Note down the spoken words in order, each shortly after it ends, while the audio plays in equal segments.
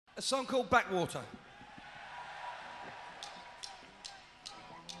a song called Backwater.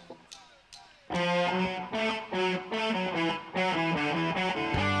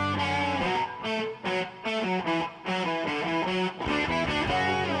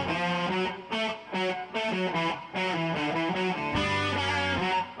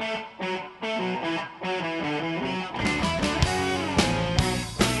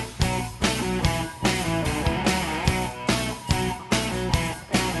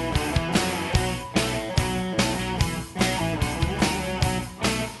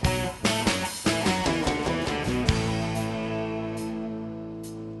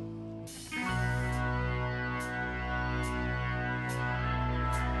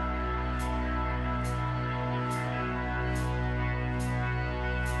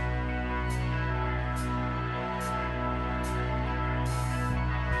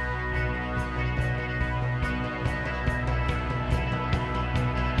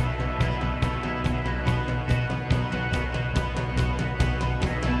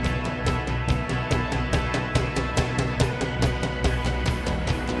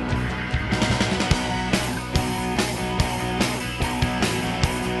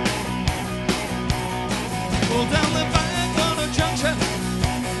 Pull down the Backwater junction,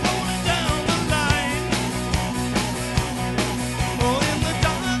 rolling down the line. Oh, in the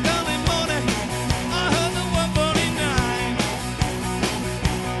dark early morning, I heard the 149.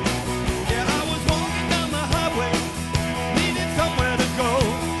 Yeah, I was walking down the highway, needing somewhere to go.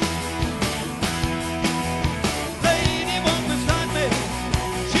 Lady walked beside me,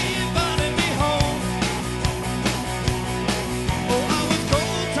 she invited me home. Oh, I was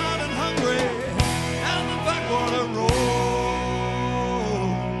cold, tired and hungry, down the Backwater road.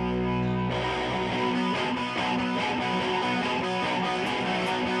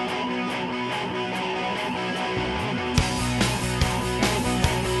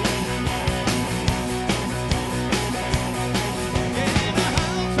 In a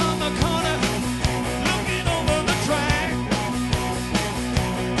house on the corner, looking over the track.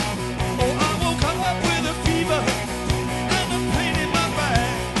 Oh, I woke up with a fever and a pain in my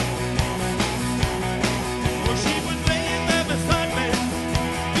back. Well, she was laying there beside me,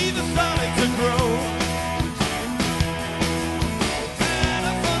 fever started to grow. Had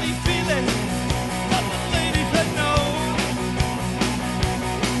a funny feeling, but the lady said no.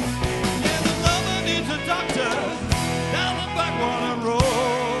 Yeah, the lover needs a doctor down the Backwater road.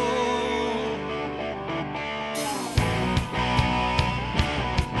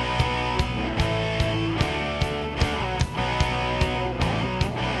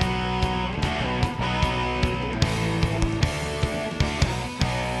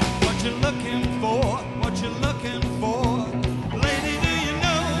 What you looking for? What you looking for? Lady, do you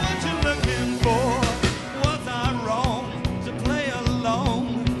know what you're looking for? Was I wrong to play along?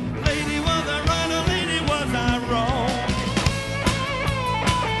 Lady, was I right or lady, was I wrong?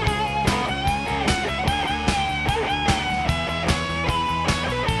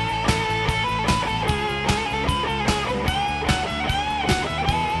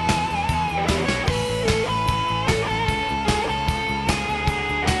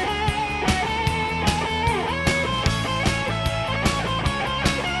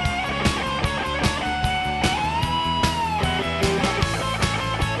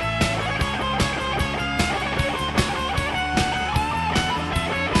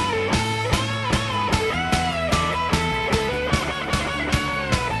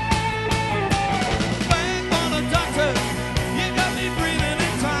 Backwater doctor, you got me breathing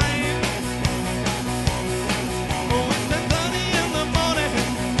in time. Oh, it's 10:30 in the morning,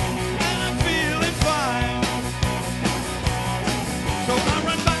 and I'm feeling fine. So I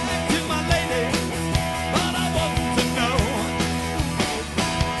run back to my lady, but I want to know.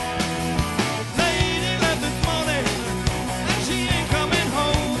 Lady left this morning, and she ain't coming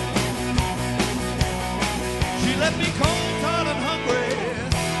home. She left me cold